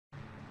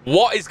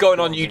What is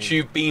going on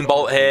YouTube?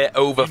 BeanBolt here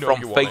over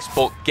from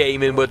Facebook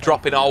Gaming. We're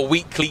dropping our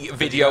weekly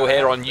video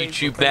here on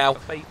YouTube now.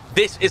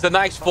 This is a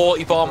nice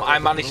 40 bomb I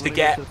managed to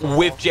get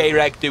with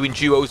J-Reg doing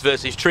duos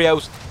versus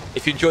trios.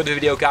 If you enjoyed the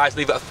video, guys,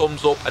 leave it a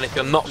thumbs up. And if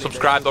you're not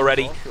subscribed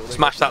already,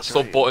 smash that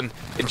sub button.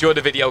 Enjoy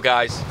the video,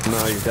 guys.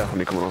 No, you're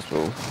definitely coming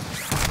hospital.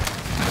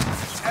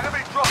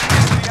 Enemy dropping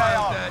into the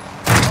AR.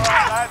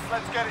 Alright, lads,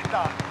 let's get it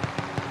done.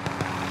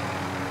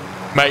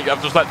 Mate,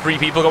 I've just let 3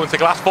 people go into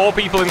glass, 4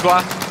 people in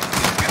glass.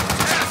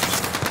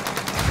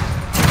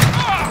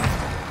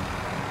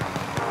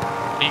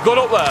 You good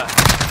up there?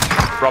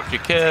 Dropped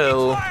your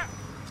kill.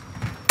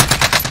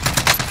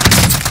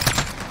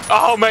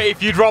 Oh, mate,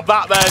 if you drop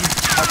that then.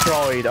 I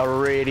tried. I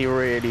really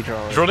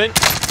tried. He's running.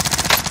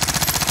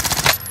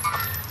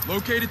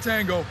 Located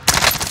Tango.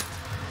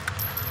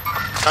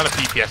 Kind of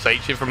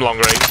PPSH him from long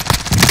range.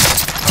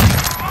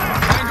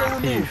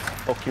 Tango You removed.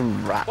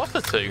 fucking rat. What's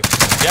the 2?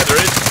 Yeah, there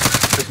is.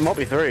 This might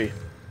be 3.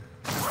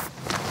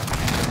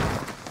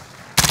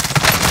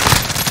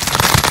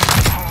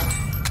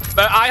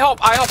 I hop.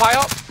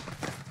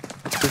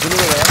 There's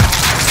another there.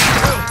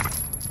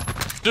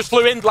 Just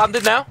flew in,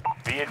 landed now.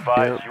 Be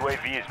advised,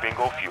 UAV is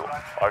bingo fuel.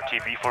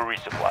 RTB for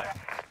resupply.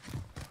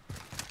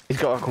 He's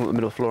got to come up the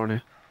middle floor,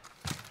 hasn't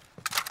he?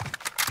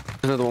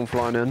 There's another one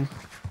flying in.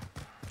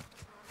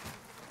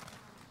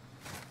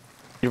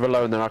 You're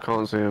alone there, I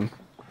can't see him.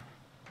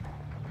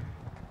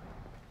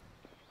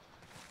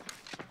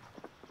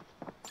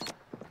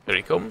 Here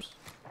he comes.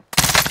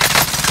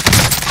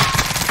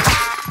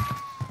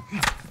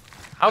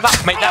 How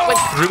that, mate, that went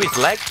through his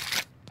leg.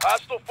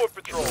 Hostile foot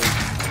patrol.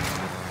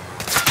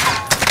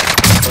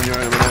 On your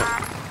own in a minute.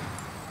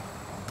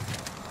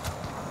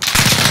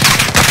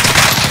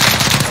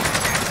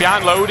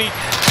 Behind Lodi.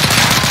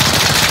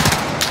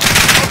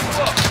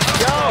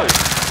 Yo!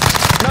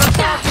 No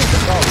fucking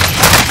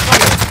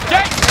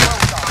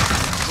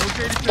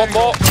Located One Tango.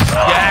 more.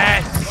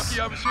 Yes! Lucky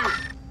I was here.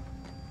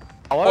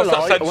 I What's that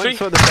I sentry? went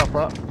for the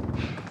chopper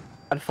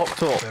and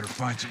fucked up. Better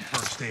find some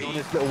first aid.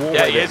 This little wall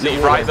Yeah, right he is. there, He's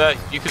little right wall there.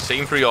 You can see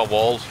him through your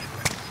walls.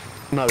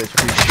 No, it's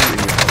because he's shooting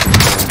me.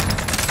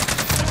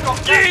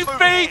 You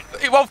beat!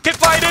 He won't keep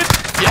fighting!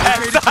 Yes!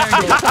 You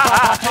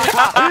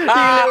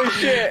little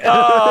shit!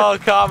 Oh,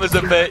 calm as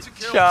a bitch.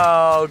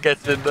 Oh, get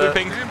in there.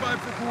 Stand by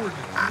for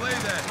coordinates. Relay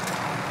that.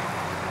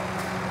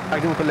 I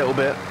him up a little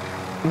bit.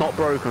 Not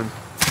broken.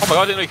 Oh my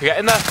god, I didn't know you could get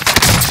in there.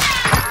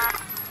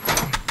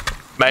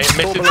 Mate,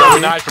 missing so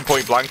nice from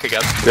point blank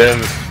again.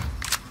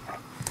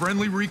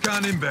 Friendly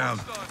recon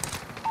inbound. Oh,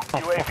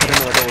 fuck, I didn't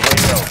know that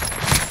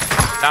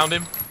was Downed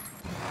him.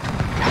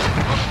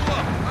 Buckle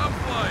up. I'm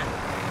flying.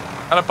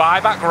 And a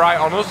buyback right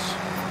on us.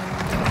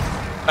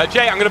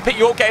 Jay, I'm going to pick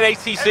you up getting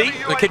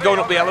ATC. The kid going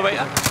up the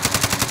elevator.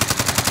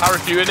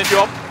 Parachuting if you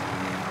want.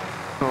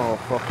 Oh,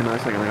 fucking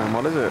nice.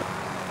 What is it?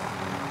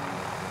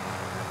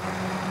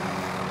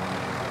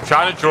 I'm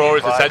trying to draw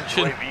his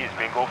attention. UAV is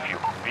bingo fuel.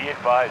 Be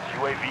advised,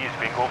 UAV is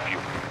bingo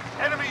fuel.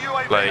 Enemy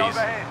UAV Please.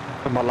 overhead.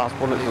 And my last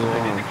bullet as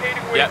well.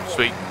 Indicating Yep, waypoint.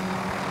 sweet.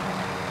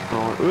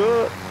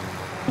 Oh,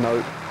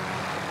 no.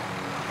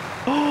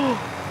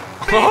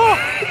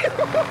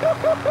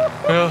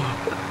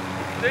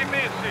 Stay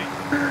busy.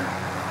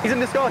 He's in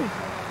the sky.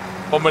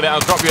 1 minute, I'll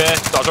drop you here.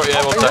 I'll drop you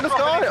here, one He's in sec. the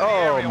sky.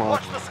 Oh, my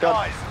Watch the God.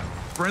 skies.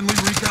 Friendly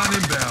recon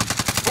inbound.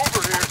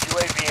 Over here,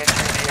 UAV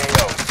entering the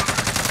AO.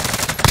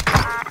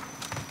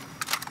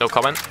 No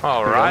comment.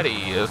 Alrighty,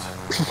 he is.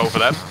 Over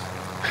them.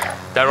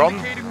 They're on.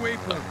 Indicating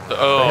waypoint. The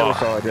Oh,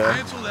 hillside, yeah.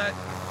 Cancel that.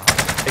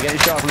 They're getting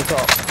shot from the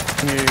top.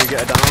 Can you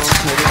get it down,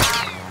 maybe?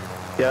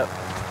 Yep.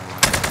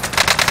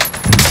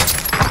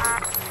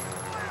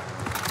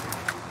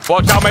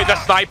 watch out, mate. They're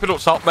sniping up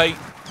top, mate.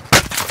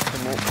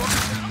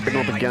 Pick him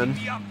up again.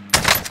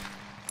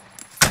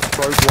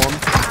 Broke one.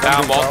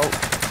 Down one. Out.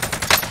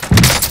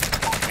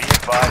 Be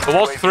advised, There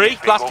was UAV 3. is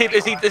bingo Last kid,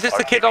 is fuel. this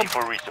the kid on RTB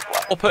for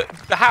resupply. up at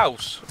the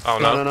house? Oh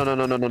no.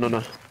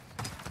 No.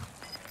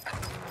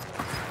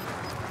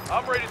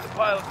 I'm ready to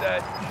pilot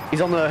that.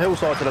 He's on the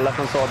hillside to the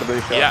left-hand side of the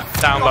booth. Yeah,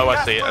 down low.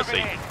 I see it. I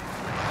see.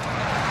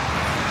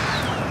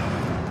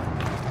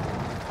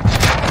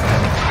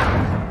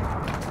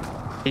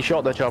 He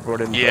shot the chopper,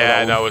 didn't he?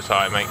 Yeah, no, it's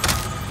alright, mate.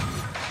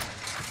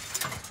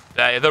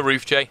 Yeah, the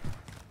roof, Jay.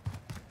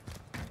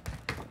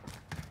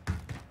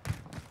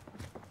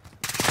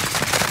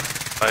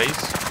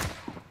 Please.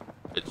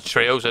 It's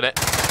trios in it.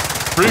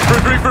 Roof. Yeah,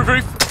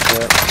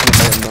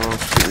 I'm gonna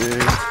take him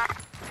down.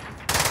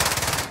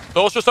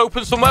 Door's just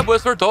open somewhere.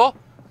 Where's there a door?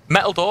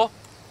 Metal door.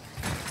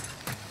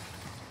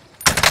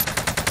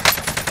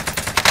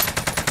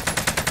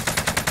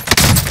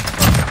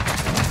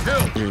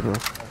 Yeah, bro.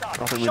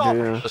 I think we do,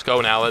 yeah. Let's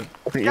go now, then.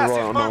 I think you're Gas right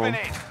is on that moving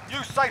one. in.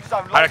 Use safe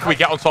zone. I reckon we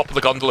get on top of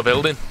the gondola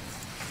building.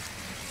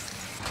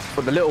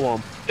 But the little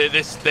one.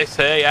 This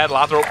here, yeah,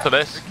 ladder up to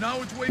this.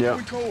 Acknowledge Yeah.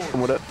 waypoint coordinates.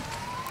 Come with it.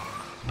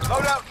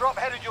 Loadout drop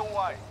headed your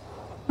way.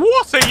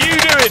 What are you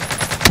doing?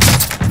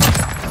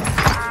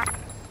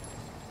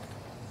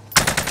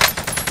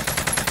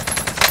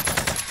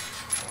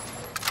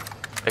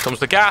 Here comes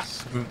the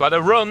gas.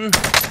 Better run.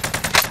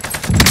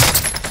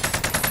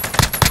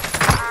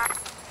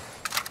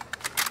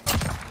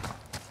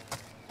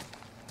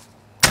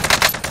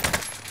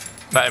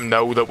 Let him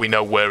know that we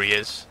know where he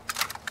is.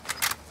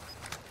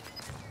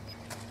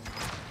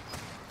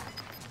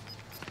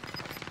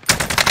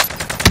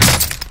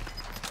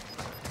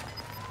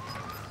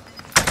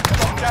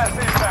 Gas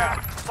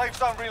inbound. Safe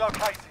zone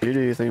relocated. You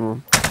do your thing,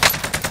 man.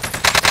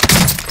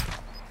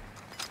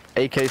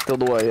 AK still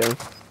the way, yeah?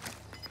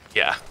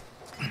 Yeah.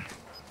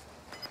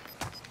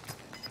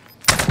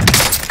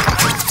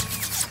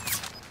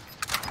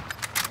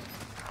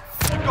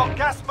 You've got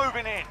gas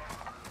moving in.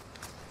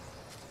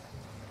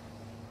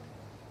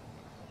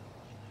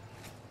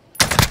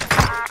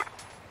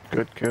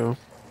 Good kill.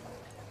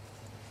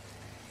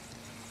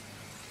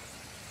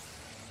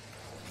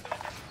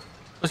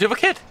 Was the other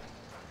kid?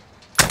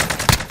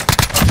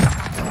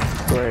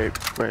 Great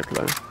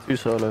play. 2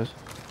 solos.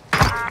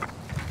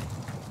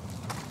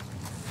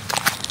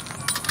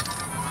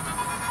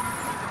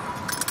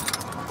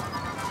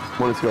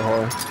 Wanted to go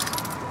high.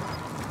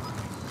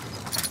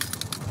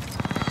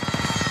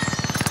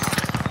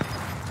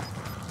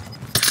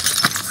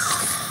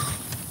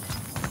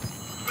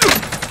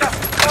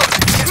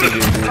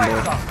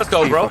 Let's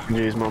go, bro.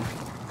 Jeez, man.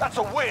 That's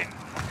a win.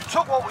 You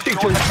took what was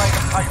yours and made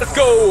them pay Let's for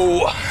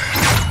go.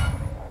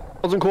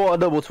 Wasn't quite a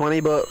double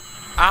 20, but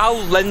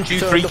I'll lend you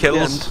 3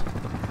 kills.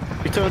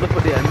 You turned up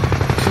at the end.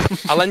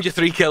 I'll lend you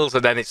 3 kills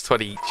and then it's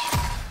 20 each.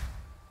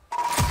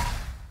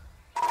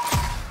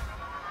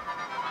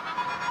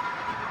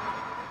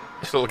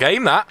 This little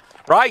game, that.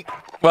 Right.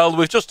 Well,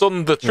 we've just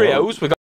done the trios. We've got